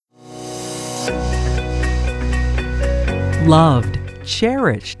Loved,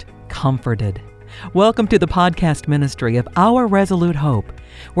 cherished, comforted. Welcome to the podcast ministry of Our Resolute Hope,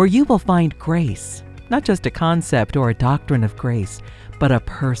 where you will find grace, not just a concept or a doctrine of grace, but a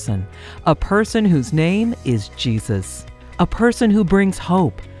person whose name is Jesus, a person who brings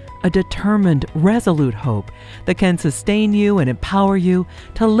hope, a determined, resolute hope that can sustain you and empower you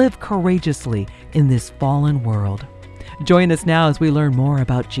to live courageously in this fallen world. Join us now as we learn more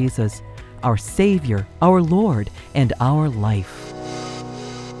about Jesus, our Savior, our Lord, and our life.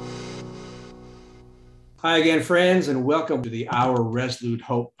 Hi again, friends, and welcome to the Our Resolute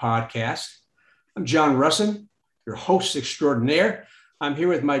Hope podcast. I'm John Russin, your host extraordinaire. I'm here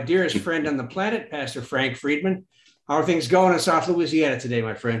with my dearest friend on the planet, Pastor Frank Friedman. How are things going in South Louisiana today,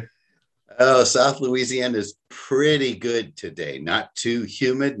 my friend? Oh, South Louisiana is pretty good today. Not too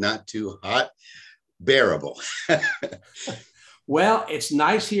humid, not too hot, bearable. Well, it's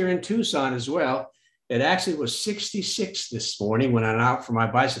nice here in Tucson as well. It actually was 66 this morning when I'm out for my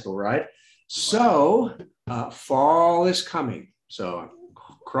bicycle ride. So fall is coming. So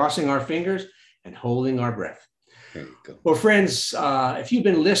crossing our fingers and holding our breath. There you go. Well, friends, if you've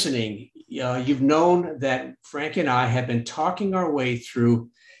been listening, you've known that Frank and I have been talking our way through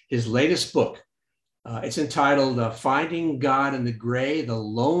his latest book. It's entitled Finding God in the Gray, The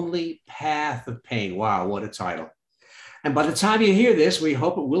Lonely Path of Pain. Wow, what a title. And by the time you hear this, we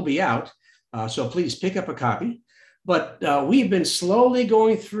hope it will be out. So please pick up a copy. But we've been slowly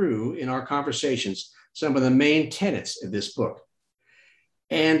going through in our conversations some of the main tenets of this book.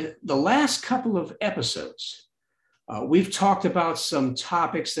 And the last couple of episodes, we've talked about some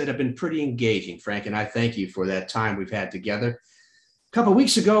topics that have been pretty engaging, Frank, and I thank you for that time we've had together. A couple of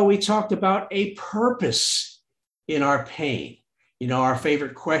weeks ago, we talked about a purpose in our pain. You know, our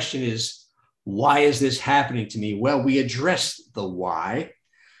favorite question is, why is this happening to me? Well, we addressed the why.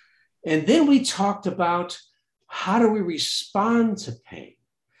 And then we talked about how do we respond to pain?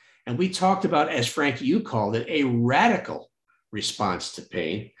 And we talked about, as Frank, you called it, a radical response to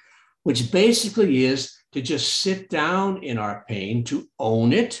pain, which basically is to just sit down in our pain, to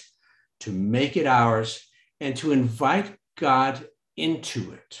own it, to make it ours, and to invite God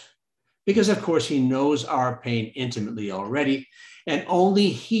into it. Because, of course, he knows our pain intimately already, and only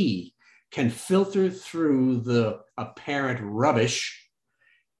he can filter through the apparent rubbish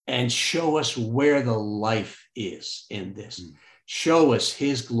and show us where the life is in this. Show us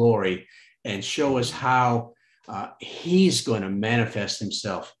his glory and show us how he's going to manifest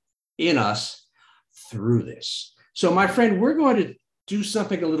himself in us through this. So, my friend, we're going to do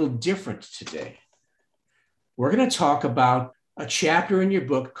something a little different today. We're going to talk about a chapter in your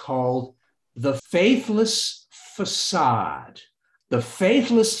book called The Faithless Facade. The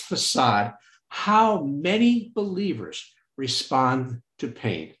faithless facade, how many believers respond to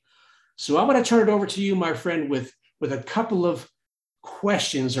pain. So I'm going to turn it over to you, my friend, with a couple of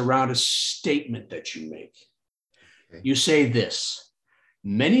questions around a statement that you make. Okay. You say this: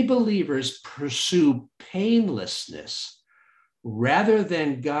 many believers pursue painlessness rather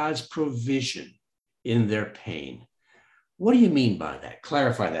than God's provision in their pain. What do you mean by that?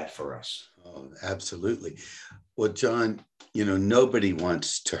 Clarify that for us. Oh, absolutely. Well, John, you know, nobody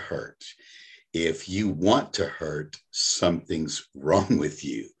wants to hurt. If you want to hurt, something's wrong with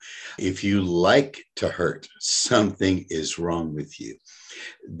you. If you like to hurt, something is wrong with you.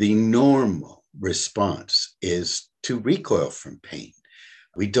 The normal response is to recoil from pain.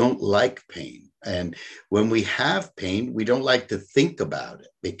 We don't like pain. And when we have pain, we don't like to think about it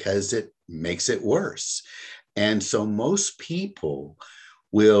because it makes it worse. And so most people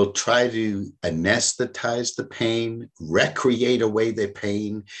will try to anesthetize the pain, recreate away the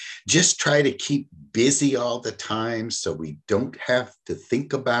pain, just try to keep busy all the time so we don't have to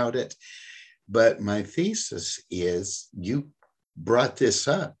think about it. But my thesis is, you brought this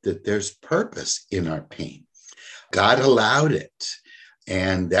up, that there's purpose in our pain. God allowed it.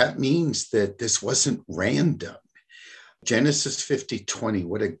 And that means that this wasn't random. Genesis 50:20,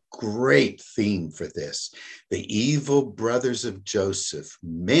 what a great theme for this. The evil brothers of Joseph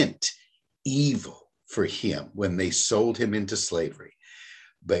meant evil for him when they sold him into slavery.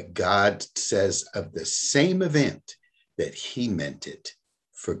 But God says of the same event that he meant it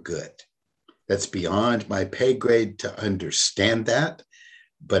for good. That's beyond my pay grade to understand that,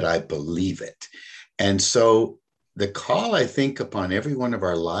 but I believe it. And so the call, I think, upon every one of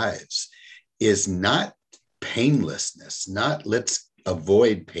our lives is not painlessness, not let's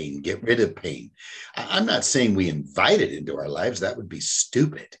avoid pain, get rid of pain. I'm not saying we invite it into our lives. That would be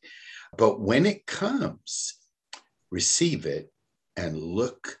stupid. But when it comes, receive it and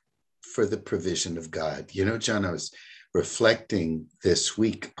look for the provision of God. You know, John, I was reflecting this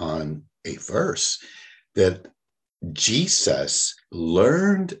week on a verse that Jesus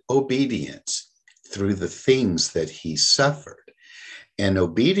learned obedience through the things that he suffered. And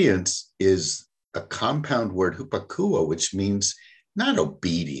obedience is a compound word, hupakuo, which means not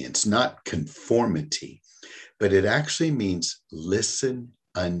obedience, not conformity, but it actually means listen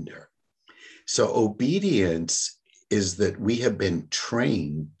under. So obedience is that we have been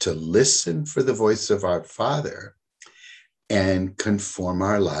trained to listen for the voice of our Father and conform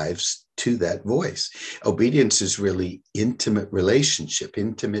our lives to that voice. Obedience is really intimate relationship,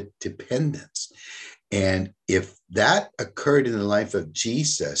 intimate dependence. And if that occurred in the life of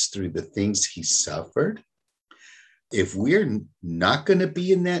Jesus through the things he suffered, if we're not going to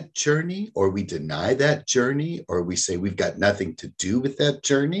be in that journey, or we deny that journey, or we say we've got nothing to do with that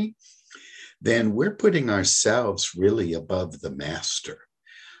journey, then we're putting ourselves really above the master.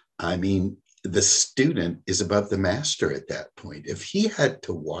 I mean, the student is above the master at that point. If he had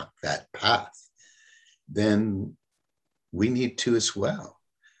to walk that path, then we need to as well.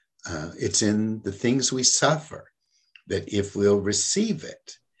 It's in the things we suffer that if we'll receive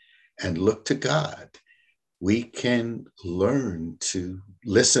it and look to God, we can learn to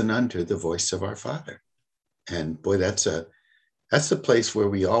listen under the voice of our Father. And boy, that's the place where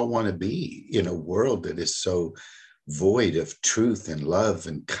we all want to be in a world that is so void of truth and love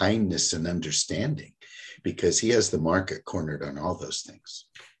and kindness and understanding, because he has the market cornered on all those things.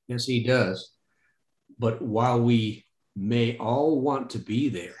 Yes, he does. But while we may all want to be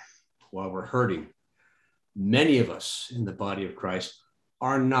there while we're hurting, many of us in the body of Christ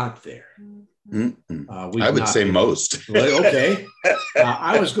are not there. I would say most. Well, okay.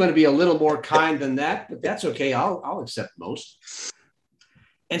 I was going to be a little more kind than that, but that's okay. I'll accept most.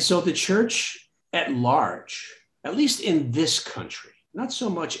 And so the church at large, at least in this country, not so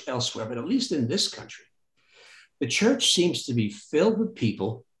much elsewhere, but at least in this country, the church seems to be filled with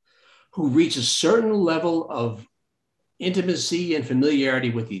people who reach a certain level of intimacy and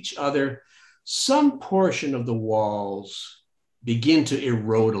familiarity with each other. Some portion of the walls begin to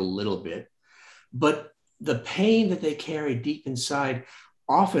erode a little bit, but the pain that they carry deep inside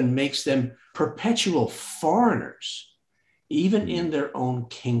often makes them perpetual foreigners, even in their own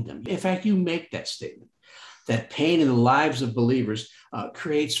kingdom. In fact, you make that statement, that pain in the lives of believers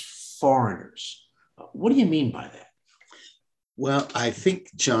creates foreigners. What do you mean by that? Well, I think,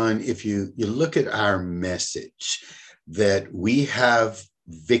 John, if you look at our message, that we have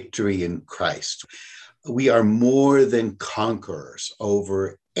victory in Christ. We are more than conquerors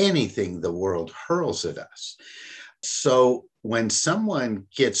over anything the world hurls at us. So when someone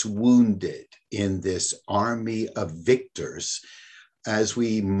gets wounded in this army of victors, as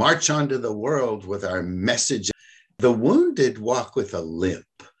we march onto the world with our message, the wounded walk with a limp.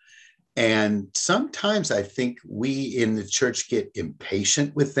 And sometimes I think we in the church get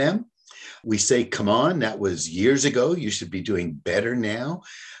impatient with them. We say, come on, that was years ago. You should be doing better now.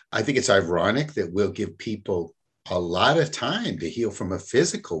 I think it's ironic that we'll give people a lot of time to heal from a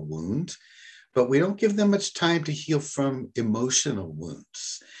physical wound, but we don't give them much time to heal from emotional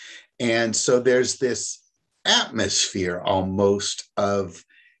wounds. And so there's this atmosphere almost of,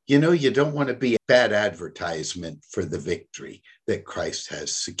 you don't want to be a bad advertisement for the victory that Christ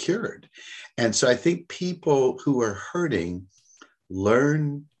has secured. And so I think people who are hurting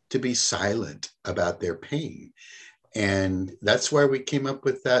learn to be silent about their pain. And that's why we came up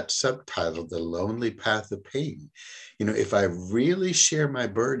with that subtitle, The Lonely Path of Pain. If I really share my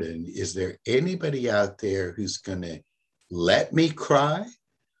burden, is there anybody out there who's going to let me cry,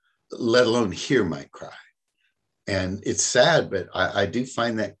 let alone hear my cry? And it's sad, but I do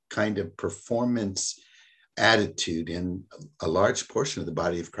find that kind of performance attitude in a large portion of the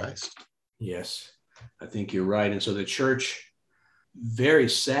body of Christ. Yes, I think you're right. And so the church very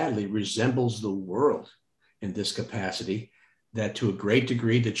sadly resembles the world in this capacity, that to a great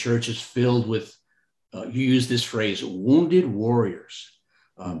degree, the church is filled with, you use this phrase, wounded warriors,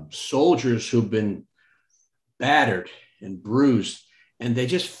 soldiers who've been battered and bruised, and they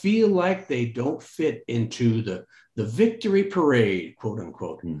just feel like they don't fit into the victory parade, quote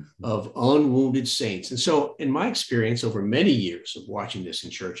unquote, of unwounded saints. And so in my experience over many years of watching this in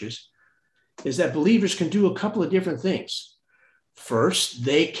churches, is that believers can do a couple of different things. First,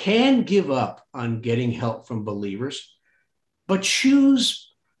 they can give up on getting help from believers, but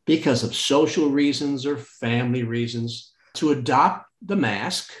choose, because of social reasons or family reasons, to adopt the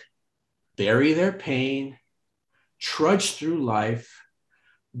mask, bury their pain, trudge through life.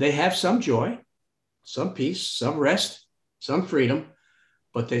 They have some joy, some peace, some rest, some freedom,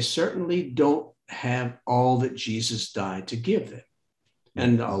 but they certainly don't have all that Jesus died to give them.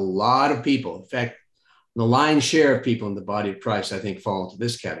 And a lot of people, in fact, The lion's share of people in the body of Christ, I think, fall into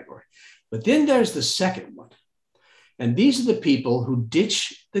this category. But then there's the second one. And these are the people who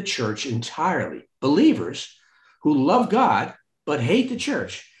ditch the church entirely. Believers who love God but hate the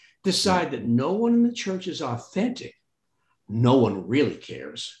church, decide that no one in the church is authentic. No one really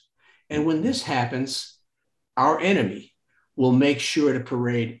cares. And when this happens, our enemy will make sure to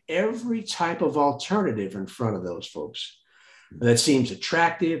parade every type of alternative in front of those folks that seems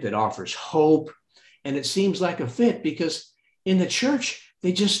attractive, that offers hope, and it seems like a fit, because in the church,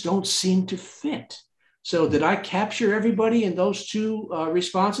 they just don't seem to fit. So did I capture everybody in those two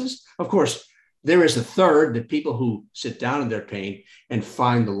responses? Of course, there is a third, the people who sit down in their pain and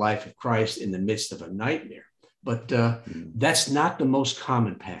find the life of Christ in the midst of a nightmare. But that's not the most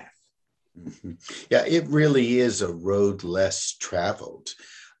common path. Mm-hmm. Yeah, it really is a road less traveled.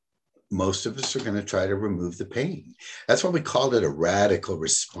 Most of us are going to try to remove the pain. That's why we called it a radical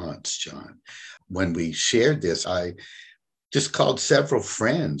response, John. When we shared this, I just called several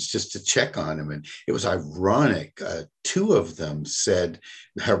friends just to check on them. And it was ironic. Two of them said,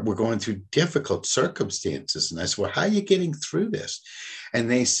 we're going through difficult circumstances. And I said, well, how are you getting through this?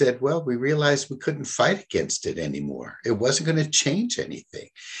 And they said, well, we realized we couldn't fight against it anymore. It wasn't going to change anything.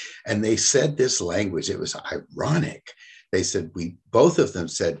 And they said this language. It was ironic. They said, both of them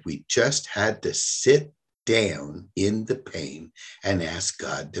said, we just had to sit down in the pain and ask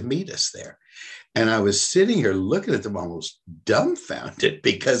God to meet us there. And I was sitting here looking at them almost dumbfounded,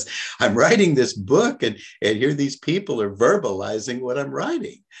 because I'm writing this book and here these people are verbalizing what I'm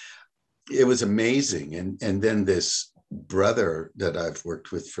writing. It was amazing. And then this brother that I've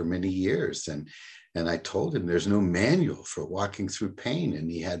worked with for many years, and I told him there's no manual for walking through pain.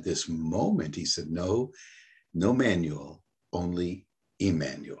 And he had this moment. He said, no manual, only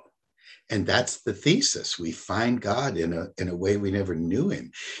Emmanuel. And that's the thesis. We find God in a way we never knew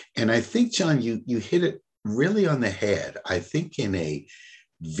him. And I think, John, you hit it really on the head. I think in a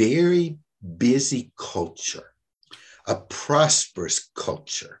very busy culture, a prosperous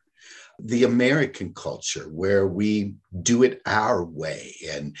culture, the American culture where we do it our way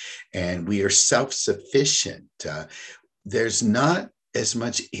and we are self-sufficient, there's not as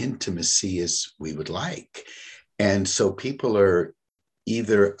much intimacy as we would like. And so people are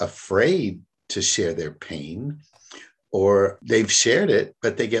either afraid to share their pain, or they've shared it,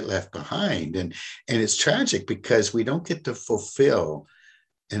 but they get left behind. And it's tragic because we don't get to fulfill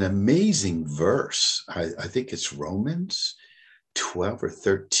an amazing verse. I think it's Romans 12 or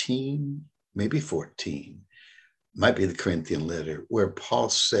 13, maybe 14, might be the Corinthian letter, where Paul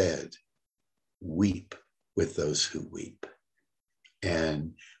said, weep with those who weep.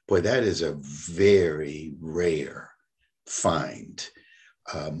 And boy, that is a very rare find.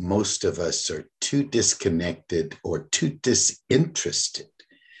 Most of us are too disconnected or too disinterested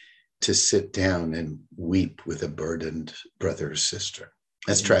to sit down and weep with a burdened brother or sister.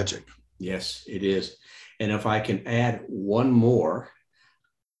 That's tragic. Yes, it is. And if I can add one more,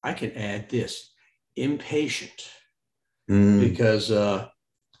 I can add this: impatient. Because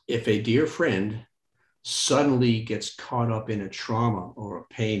if a dear friend suddenly gets caught up in a trauma or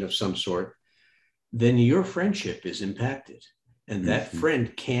a pain of some sort, then your friendship is impacted. And that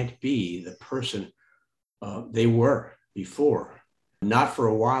friend can't be the person they were before. Not for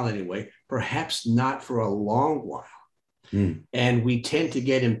a while anyway, perhaps not for a long while. And we tend to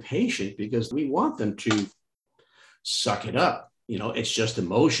get impatient because we want them to suck it up. It's just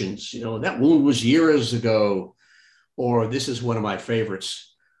emotions. That wound was years ago. Or this is one of my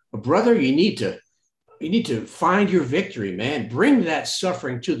favorites. Brother, you need to find your victory, man. Bring that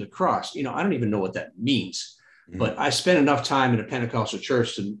suffering to the cross. I don't even know what that means. But I spent enough time in a Pentecostal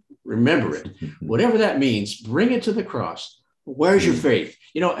church to remember it. Whatever that means, bring it to the cross. Where's your faith?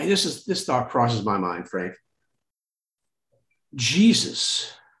 This thought crosses my mind, Frank.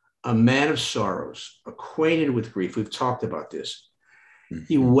 Jesus, a man of sorrows, acquainted with grief. We've talked about this.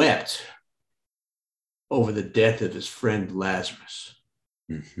 He wept over the death of his friend Lazarus.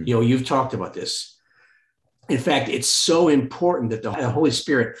 You've talked about this. In fact, it's so important that the Holy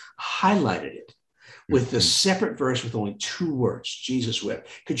Spirit highlighted it with the separate verse with only 2 words: Jesus wept.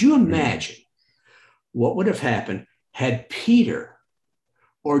 Could you imagine what would have happened had Peter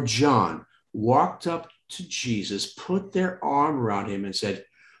or John walked up to Jesus, put their arm around him and said,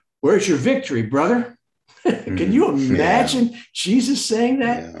 "Where's your victory, brother?" Can you imagine Jesus saying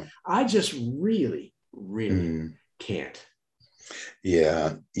that? Yeah. I just really can't.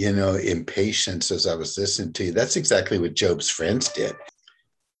 Yeah. Impatience, as I was listening to you, that's exactly what Job's friends did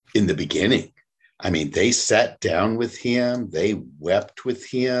in the beginning. I mean, they sat down with him. They wept with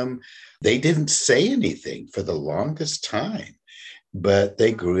him. They didn't say anything for the longest time, but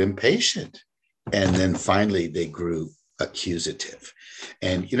they grew impatient. And then finally they grew accusative.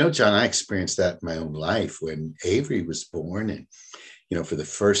 And, you know, John, I experienced that in my own life when Avery was born. And, you know, for the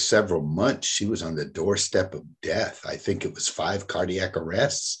first several months, she was on the doorstep of death. I think it was 5 cardiac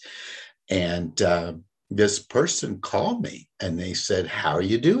arrests. And this person called me and they said, "How are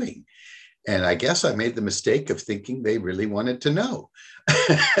you doing?" And I guess I made the mistake of thinking they really wanted to know.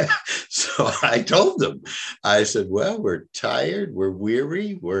 So I told them, I said, "Well, we're tired, we're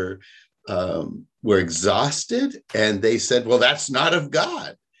weary, we're exhausted." And they said, "Well, that's not of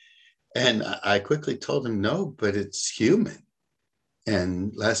God." And I quickly told them, "No, but it's human.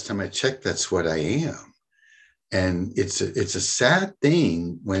 And last time I checked, that's what I am." And it's a sad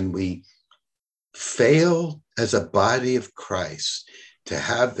thing when we fail as a body of Christ to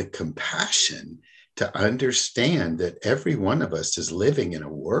have the compassion to understand that every one of us is living in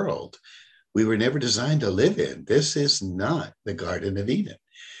a world we were never designed to live in. This is not the Garden of Eden.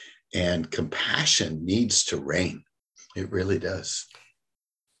 And compassion needs to reign. It really does.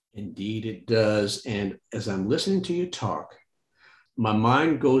 Indeed, it does. And as I'm listening to you talk, my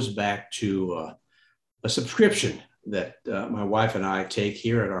mind goes back to a subscription that my wife and I take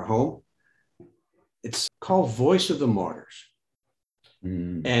here at our home. It's called Voice of the Martyrs.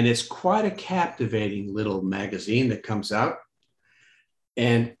 And it's quite a captivating little magazine that comes out.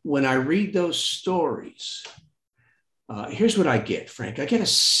 And when I read those stories, here's what I get, Frank. I get a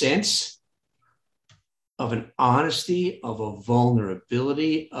sense of an honesty, of a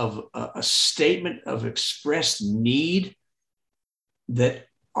vulnerability, of a statement of expressed need that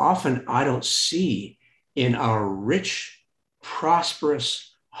often I don't see in our rich,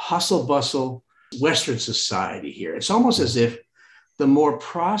 prosperous, hustle bustle Western society here. It's almost as if the more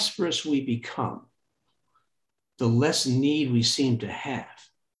prosperous we become, the less need we seem to have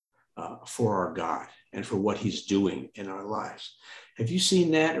for our God and for what he's doing in our lives. Have you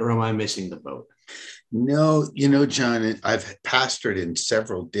seen that, or am I missing the boat? No, you know, John, I've pastored in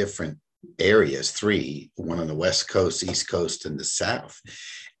several different areas, 3, one on the West Coast, East Coast, and the South.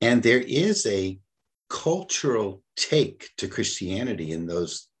 And there is a cultural take to Christianity in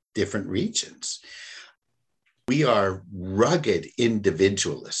those different regions. We are rugged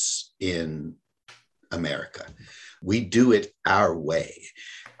individualists in America. We do it our way.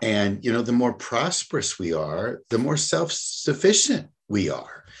 And, you know, the more prosperous we are, the more self-sufficient we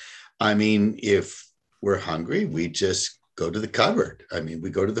are. I mean, if we're hungry, we just go to the cupboard. I mean, we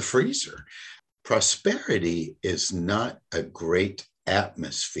go to the freezer. Prosperity is not a great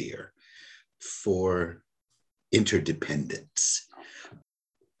atmosphere for interdependence.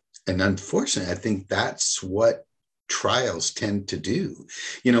 And unfortunately, I think that's what trials tend to do.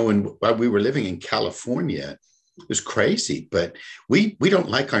 You know, while we were living in California, it was crazy, but we don't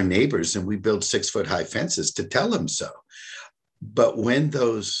like our neighbors and we build 6-foot-high fences to tell them so. But when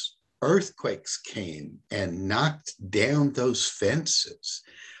those earthquakes came and knocked down those fences,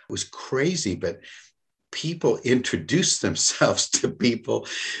 it was crazy, but people introduced themselves to people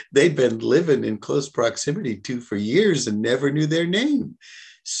they'd been living in close proximity to for years and never knew their name.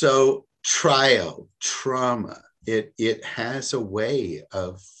 So trial, trauma, it has a way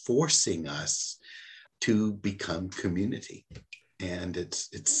of forcing us to become community. And it's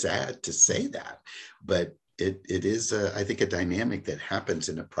sad to say that, but it is, I think, a dynamic that happens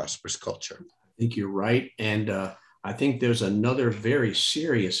in a prosperous culture. I think you're right. And I think there's another very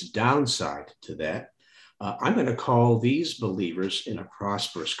serious downside to that. I'm going to call these believers in a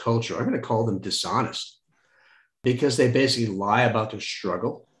prosperous culture, I'm going to call them dishonest, because they basically lie about their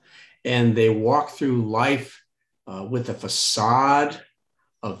struggle and they walk through life with a facade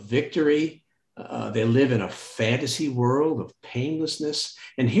of victory. They live in a fantasy world of painlessness.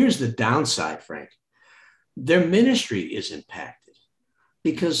 And here's the downside, Frank. Their ministry is impacted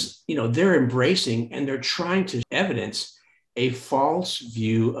because, you know, they're embracing and they're trying to evidence a false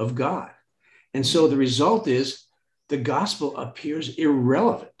view of God. And so the result is the gospel appears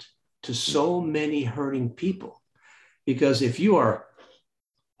irrelevant to so many hurting people. Because if you are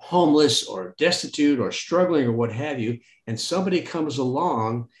homeless or destitute or struggling or what have you, and somebody comes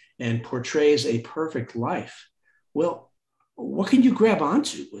along and portrays a perfect life, well, what can you grab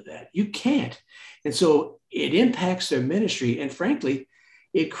onto with that? You can't. And so it impacts their ministry. And frankly,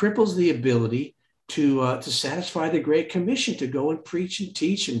 it cripples the ability to satisfy the Great Commission, to go and preach and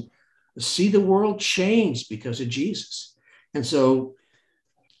teach and see the world change because of Jesus. And so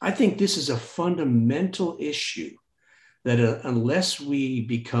I think this is a fundamental issue that unless we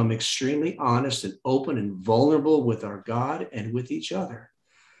become extremely honest and open and vulnerable with our God and with each other,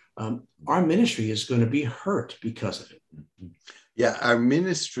 our ministry is going to be hurt because of it. Yeah, our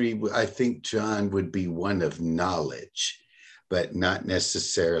ministry, I think, John, would be one of knowledge. but not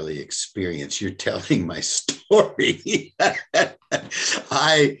necessarily experience. You're telling my story.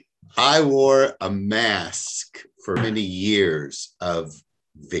 I wore a mask for many years of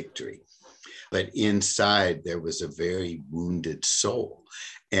victory, but inside there was a very wounded soul.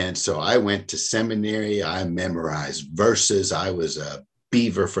 And so I went to seminary. I memorized verses. I was a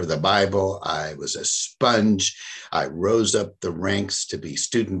beaver for the Bible. I was a sponge. I rose up the ranks to be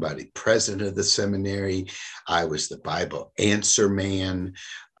student body president of the seminary. I was the Bible answer man,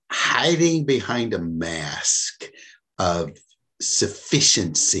 hiding behind a mask of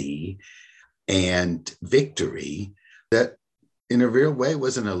sufficiency and victory that in a real way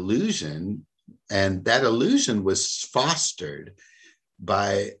was an illusion. And that illusion was fostered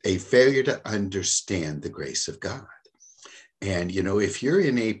by a failure to understand the grace of God. And, if you're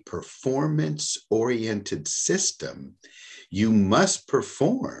in a performance-oriented system, you must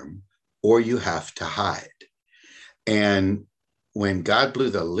perform or you have to hide. And when God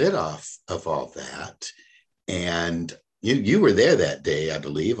blew the lid off of all that, and you were there that day, I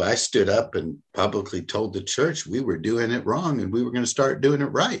believe, I stood up and publicly told the church we were doing it wrong and we were going to start doing it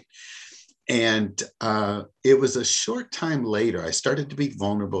right. And it was a short time later, I started to be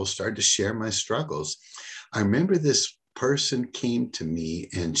vulnerable, started to share my struggles. I remember this person came to me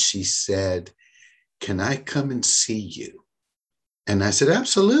and she said, "Can I come and see you?" And I said,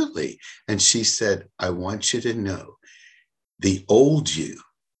 "Absolutely." And she said, "I want you to know, the old you,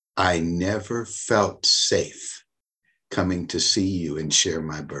 I never felt safe coming to see you and share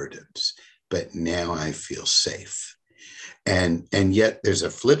my burdens, but now I feel safe." And yet there's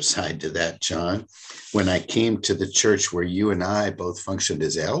a flip side to that, John. When I came to the church where you and I both functioned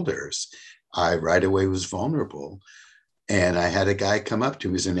as elders, I right away was vulnerable. And I had a guy come up to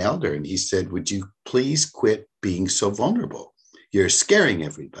me, who's an elder, and he said, "Would you please quit being so vulnerable? You're scaring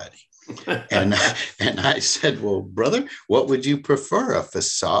everybody." and I said, "Well, brother, what would you prefer, a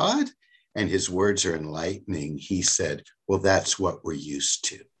facade?" And his words are enlightening. He said, "Well, that's what we're used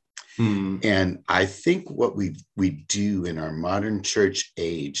to." And I think what we do in our modern church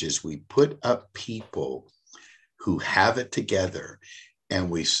age is we put up people who have it together and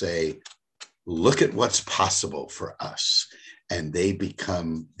we say, "Look at what's possible for us." And they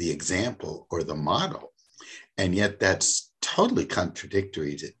become the example or the model. And yet that's totally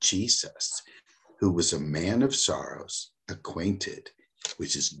contradictory to Jesus, who was a man of sorrows, acquainted,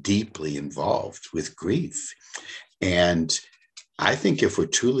 which is deeply involved with grief. And I think if we're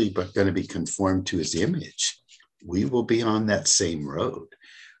truly going to be conformed to his image, we will be on that same road.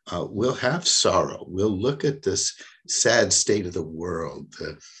 We'll have sorrow. We'll look at this sad state of the world,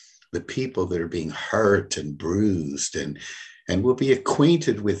 the people that are being hurt and bruised, and we'll be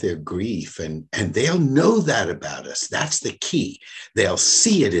acquainted with their grief, and they'll know that about us. That's the key. They'll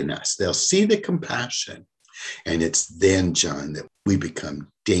see it in us. They'll see the compassion. And it's then, John, that we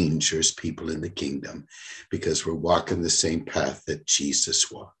become dangerous people in the kingdom because we're walking the same path that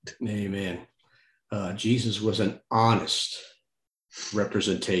Jesus walked. Amen. Jesus was an honest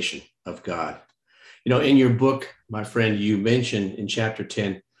representation of God. In your book, my friend, you mentioned in chapter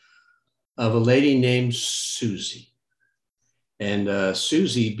 10 of a lady named Susie. And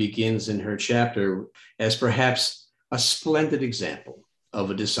Susie begins in her chapter as perhaps a splendid example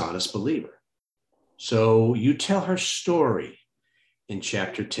of a dishonest believer. So you tell her story in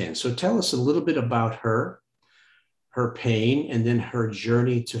chapter 10. So tell us a little bit about her pain, and then her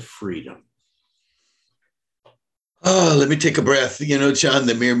journey to freedom. Oh, let me take a breath. John,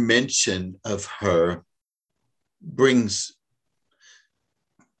 the mere mention of her brings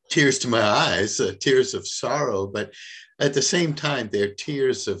tears to my eyes, tears of sorrow, but at the same time, they're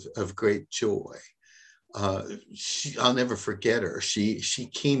tears of great joy. I'll never forget her. She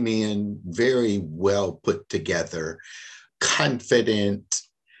came in very well put together, confident,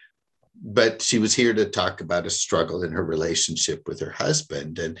 but she was here to talk about a struggle in her relationship with her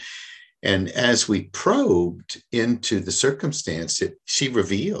husband. And as we probed into the circumstance, she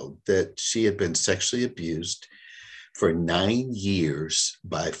revealed that she had been sexually abused for 9 years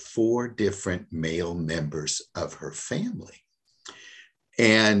by 4 different male members of her family.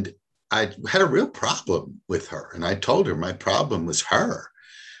 And I had a real problem with her. And I told her my problem was her.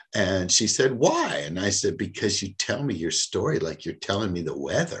 And she said, "Why?" And I said, "Because you tell me your story like you're telling me the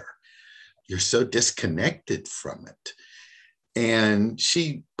weather. You're so disconnected from it." And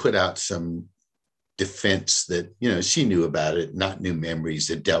she put out some defense that, she knew about it, not new memories,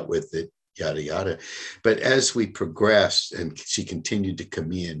 had dealt with it, yada, yada. But as we progressed and she continued to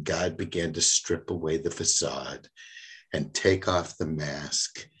come in, God began to strip away the facade and take off the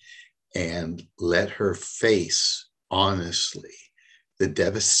mask and let her face honestly the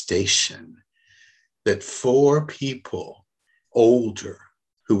devastation that 4 people older,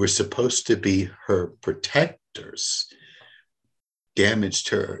 who were supposed to be her protectors, damaged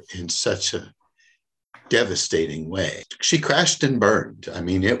her in such a devastating way. She crashed and burned. I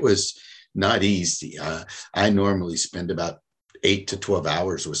mean, it was not easy. I normally spend about 8 to 12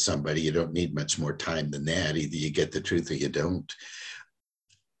 hours with somebody. You don't need much more time than that. Either you get the truth or you don't.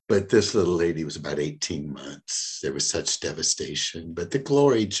 But this little lady was about 18 months. There was such devastation. But the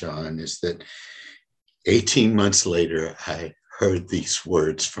glory, John, is that 18 months later, I heard these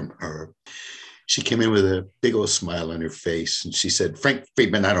words from her. She came in with a big old smile on her face, and she said, "Frank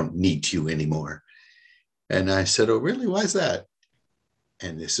Friedman, I don't need you anymore." And I said, "Oh, really? Why is that?"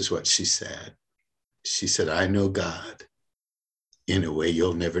 And this is what she said. She said, "I know God in a way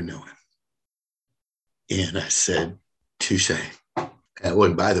you'll never know him." And I said, "Touche."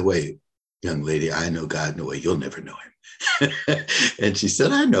 And by the way, young lady, I know God in a way you'll never know him. And she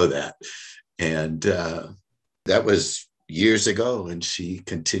said, "I know that." And that was years ago, and she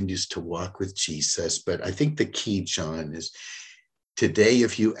continues to walk with Jesus. But I think the key, John, is today,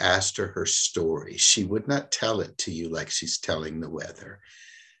 if you asked her story, she would not tell it to you like she's telling the weather.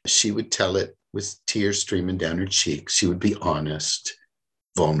 She would tell it with tears streaming down her cheeks. She would be honest,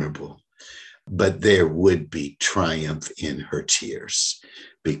 vulnerable, but there would be triumph in her tears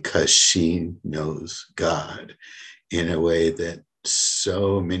because she knows God in a way that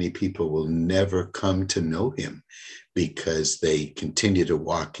so many people will never come to know him because they continue to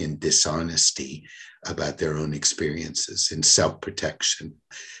walk in dishonesty about their own experiences, in self-protection,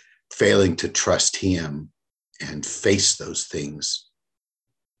 failing to trust him and face those things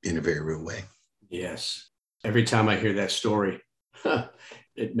in a very real way. Yes. Every time I hear that story,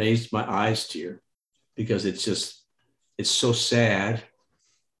 it makes my eyes tear because it's so sad,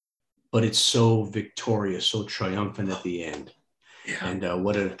 but it's so victorious, so triumphant at the end. Yeah. And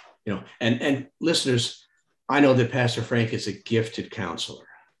and listeners, I know that Pastor Frank is a gifted counselor.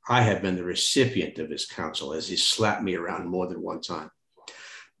 I have been the recipient of his counsel as he slapped me around more than one time.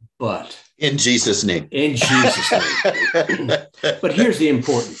 But in Jesus' name. In Jesus' name. But here's the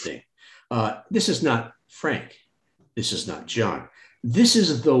important thing. This is not Frank. This is not John. This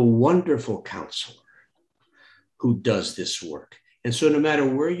is the wonderful counselor who does this work. And so no matter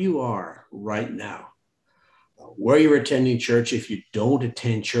where you are right now, where you're attending church, if you don't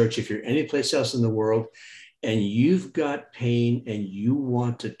attend church, if you're anyplace else in the world, and you've got pain and you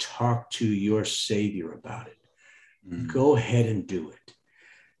want to talk to your Savior about it, go ahead and do it.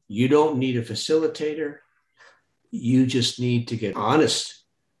 You don't need a facilitator. You just need to get honest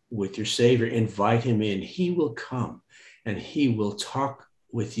with your Savior. Invite him in. He will come and he will talk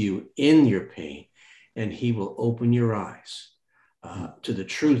with you in your pain, and he will open your eyes to the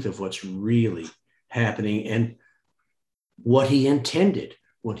truth of what's really happening and what he intended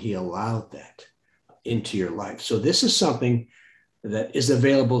when he allowed that into your life. So this is something that is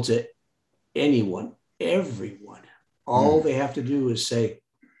available to anyone, everyone. All they have to do is say,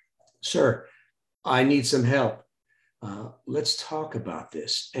 "Sir, I need some help. Let's talk about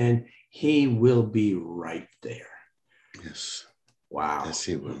this." And he will be right there. Yes. Wow. Yes,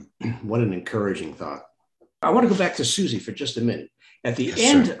 he will. What an encouraging thought. I want to go back to Susie for just a minute. At the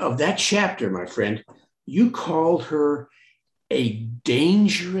end of that chapter, my friend, you called her a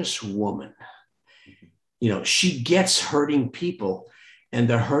dangerous woman. She gets hurting people, and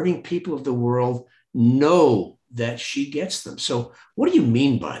the hurting people of the world know that she gets them. So what do you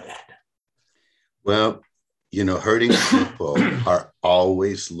mean by that? Well, hurting people are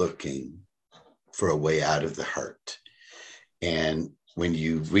always looking for a way out of the hurt. And when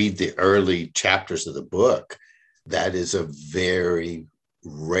you read the early chapters of the book, that is a very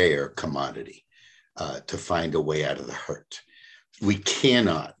rare commodity to find a way out of the hurt. We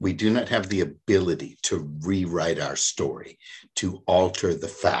do not have the ability to rewrite our story, to alter the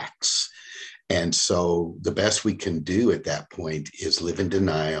facts. And so the best we can do at that point is live in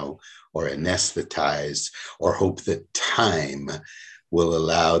denial or anesthetize or hope that time will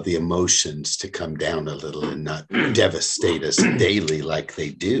allow the emotions to come down a little and not devastate us daily like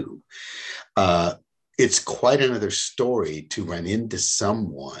they do. It's quite another story to run into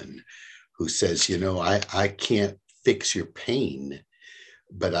someone who says, I can't fix your pain,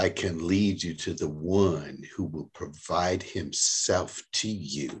 but I can lead you to the one who will provide himself to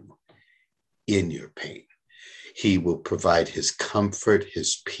you in your pain. He will provide his comfort,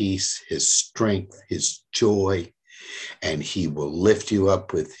 his peace, his strength, his joy, and he will lift you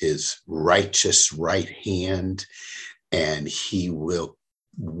up with his righteous right hand, and he will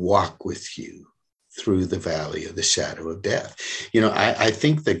walk with you through the valley of the shadow of death. I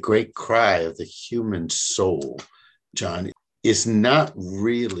think the great cry of the human soul, John, is not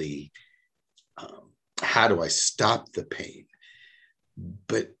really how do I stop the pain?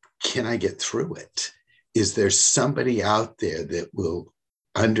 but can I get through it? Is there somebody out there that will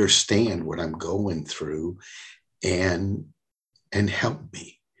understand what I'm going through and help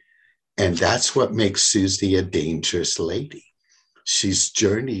me? And that's what makes Susie a dangerous lady. She's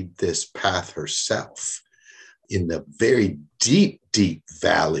journeyed this path herself in the very deep, deep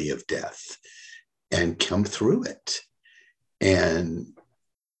valley of death and come through it. And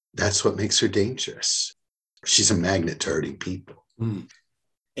that's what makes her dangerous. She's a magnet to hurting people.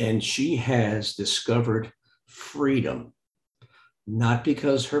 And she has discovered freedom, not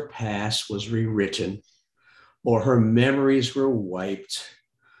because her past was rewritten or her memories were wiped,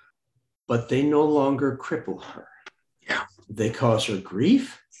 but they no longer cripple her. Yeah. They cause her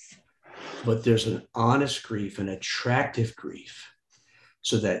grief, but there's an honest grief, an attractive grief,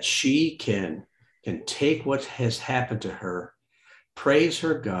 so that she can take what has happened to her, praise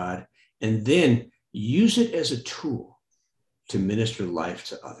her God, and then use it as a tool to minister life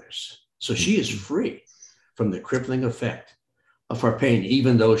to others. So she is free from the crippling effect of her pain,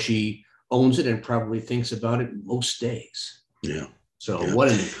 even though she owns it and probably thinks about it most days. Yeah. So what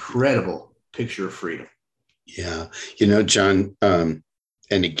an incredible picture of freedom. Yeah. John,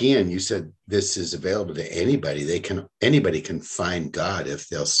 and again, you said this is available to anybody. Anybody can find God if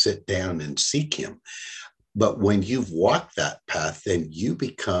they'll sit down and seek him. But when you've walked that path, then you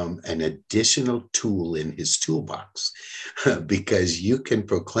become an additional tool in his toolbox because you can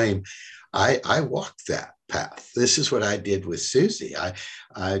proclaim, I walked that path. This is what I did with Susie.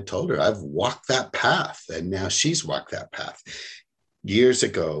 I told her I've walked that path, and now she's walked that path. Years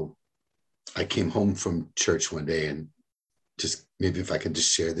ago, I came home from church one day, and just maybe if I can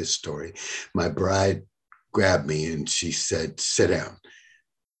just share this story. My bride grabbed me and she said, "Sit down.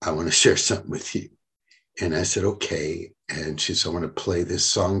 I want to share something with you." And I said, "Okay." And she said, "I want to play this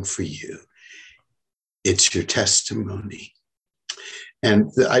song for you. It's your testimony."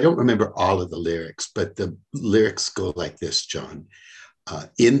 And I don't remember all of the lyrics, but the lyrics go like this, John.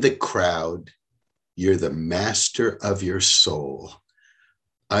 In the crowd, you're the master of your soul,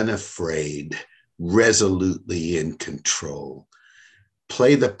 unafraid, resolutely in control.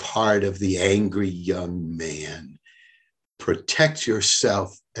 Play the part of the angry young man. Protect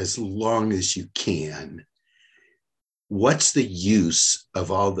yourself as long as you can. What's the use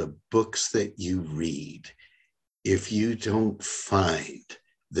of all the books that you read if you don't find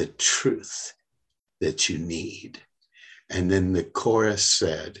the truth that you need? And then the chorus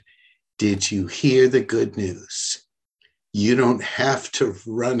said, "Did you hear the good news? You don't have to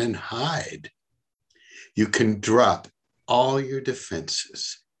run and hide. You can drop all your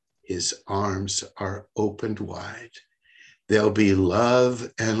defenses. His arms are opened wide. There'll be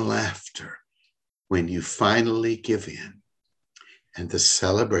love and laughter when you finally give in, and the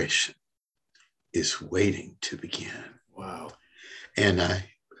celebration is waiting to begin." Wow. And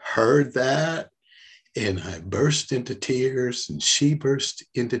I heard that, and I burst into tears, and she burst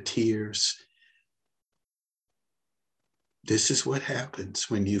into tears. This is what happens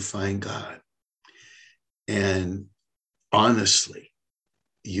when you find God. And honestly,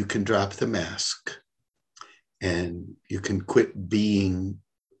 you can drop the mask and you can quit being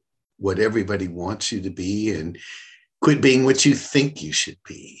what everybody wants you to be and quit being what you think you should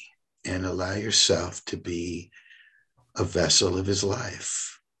be and allow yourself to be a vessel of his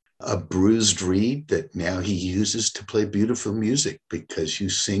life, a bruised reed that now he uses to play beautiful music because you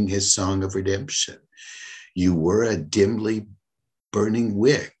sing his song of redemption. You were a dimly burning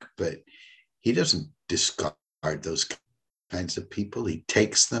wick, but he doesn't discard those kinds of people. He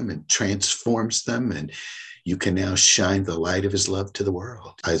takes them and transforms them, and you can now shine the light of his love to the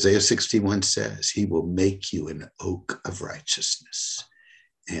world. Isaiah 61 says he will make you an oak of righteousness.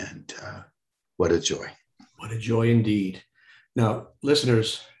 And what a joy. What a joy indeed. Now,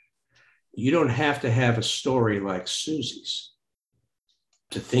 listeners, you don't have to have a story like Susie's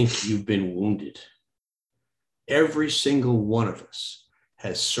to think you've been wounded. Every single one of us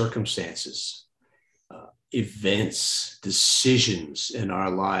has circumstances, events, decisions in our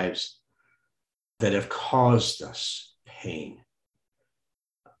lives that have caused us pain.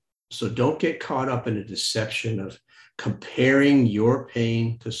 So don't get caught up in a deception of comparing your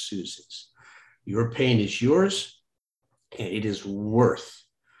pain to Susie's. Your pain is yours, and it is worth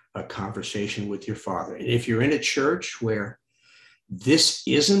a conversation with your Father. And if you're in a church where this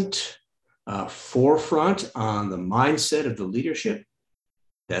isn't forefront on the mindset of the leadership,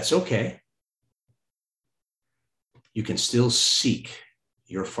 that's okay. You can still seek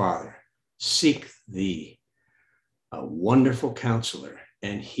your Father, seek the wonderful counselor,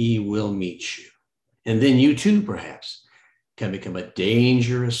 and he will meet you. And then you too, perhaps, can become a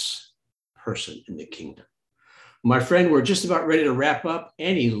dangerous person in the kingdom. My friend, we're just about ready to wrap up.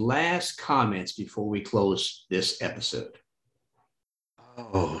 Any last comments before we close this episode?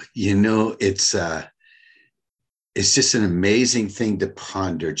 Oh, it's just an amazing thing to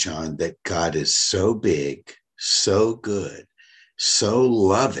ponder, John, that God is so big, so good, so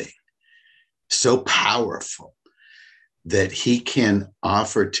loving, so powerful that he can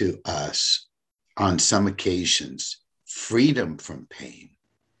offer to us on some occasions freedom from pain.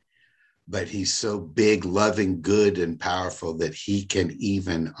 But he's so big, loving, good, and powerful that he can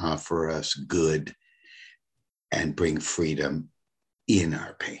even offer us good and bring freedom in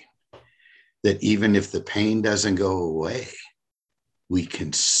our pain. That even if the pain doesn't go away, we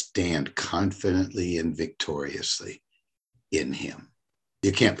can stand confidently and victoriously in him.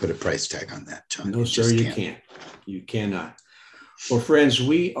 You can't put a price tag on that, John. No, sir, you can't. You cannot. Well, friends,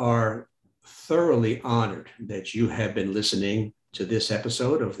 we are thoroughly honored that you have been listening to this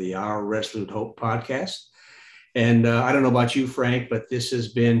episode of the Our Resolute Hope podcast. And I don't know about you, Frank, but this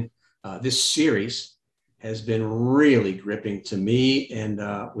series has been really gripping to me. And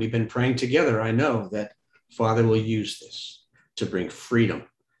we've been praying together. I know that Father will use this to bring freedom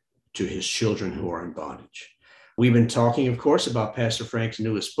to his children who are in bondage. We've been talking, of course, about Pastor Frank's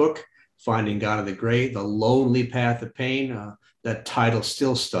newest book, Finding God in the Gray, The Lonely Path of Pain. That title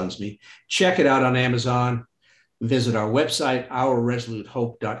still stuns me. Check it out on Amazon. Visit our website,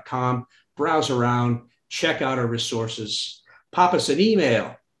 ourresolutehope.com. Browse around, check out our resources, pop us an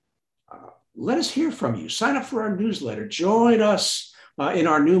email. Let us hear from you. Sign up for our newsletter. Join us in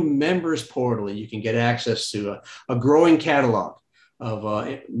our new members portal, and you can get access to a growing catalog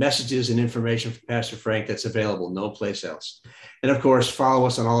of messages and information from Pastor Frank that's available no place else. And of course, follow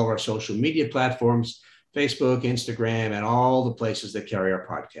us on all of our social media platforms, Facebook, Instagram, and all the places that carry our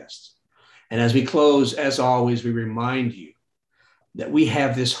podcasts. And as we close, as always, we remind you that we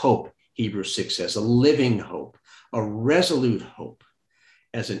have this hope, Hebrews 6 says, a living hope, a resolute hope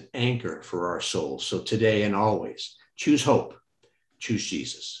as an anchor for our souls. So today and always, choose hope, choose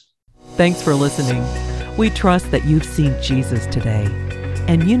Jesus. Thanks for listening. We trust that you've seen Jesus today.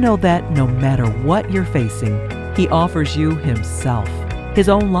 And you know that no matter what you're facing, he offers you himself, his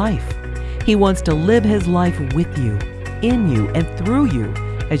own life. He wants to live his life with you, in you, and through you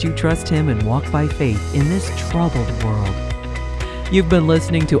as you trust him and walk by faith in this troubled world. You've been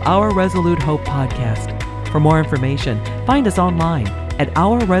listening to Our Resolute Hope podcast. For more information, find us online at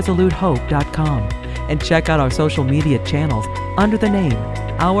ourresolutehope.com and check out our social media channels under the name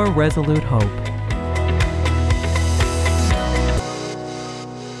Our Resolute Hope.